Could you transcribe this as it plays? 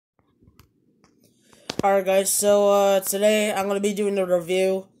Alright guys, so today I'm gonna be doing a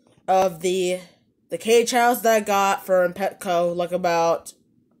review of the cage house that I got from Petco like about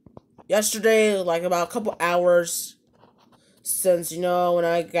yesterday, like about a couple hours since, when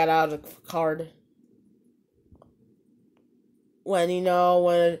I got out of the card. When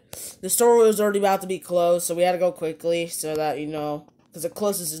the store was already about to be closed, so we had to go quickly so that, because it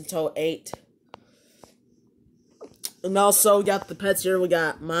closes until 8. And also, we got the pets here. We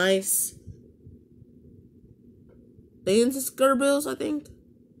got mice. Scarbills, I think.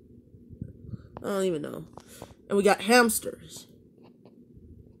 I don't even know. And we got hamsters.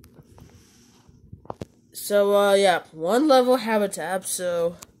 So, yeah, 1 level habitat.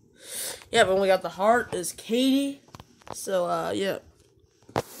 So, yeah, but we got the heart is Katie. So, yeah.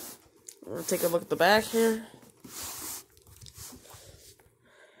 I'm gonna take a look at the back here.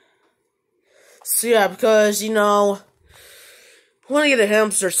 So, yeah, because, I want to get a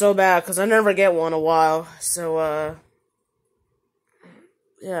hamster so bad, because I never get one in a while. So,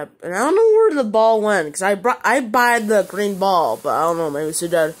 yeah, and I don't know where the ball went, because I buy the green ball, but I don't know, maybe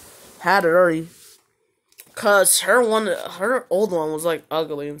Sudad had it already. Because her old one was, like,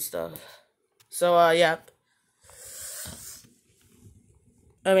 ugly and stuff. So, yeah.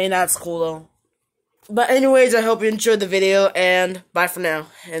 I mean, that's cool, though. But anyways, I hope you enjoyed the video, and bye for now.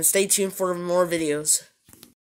 And stay tuned for more videos.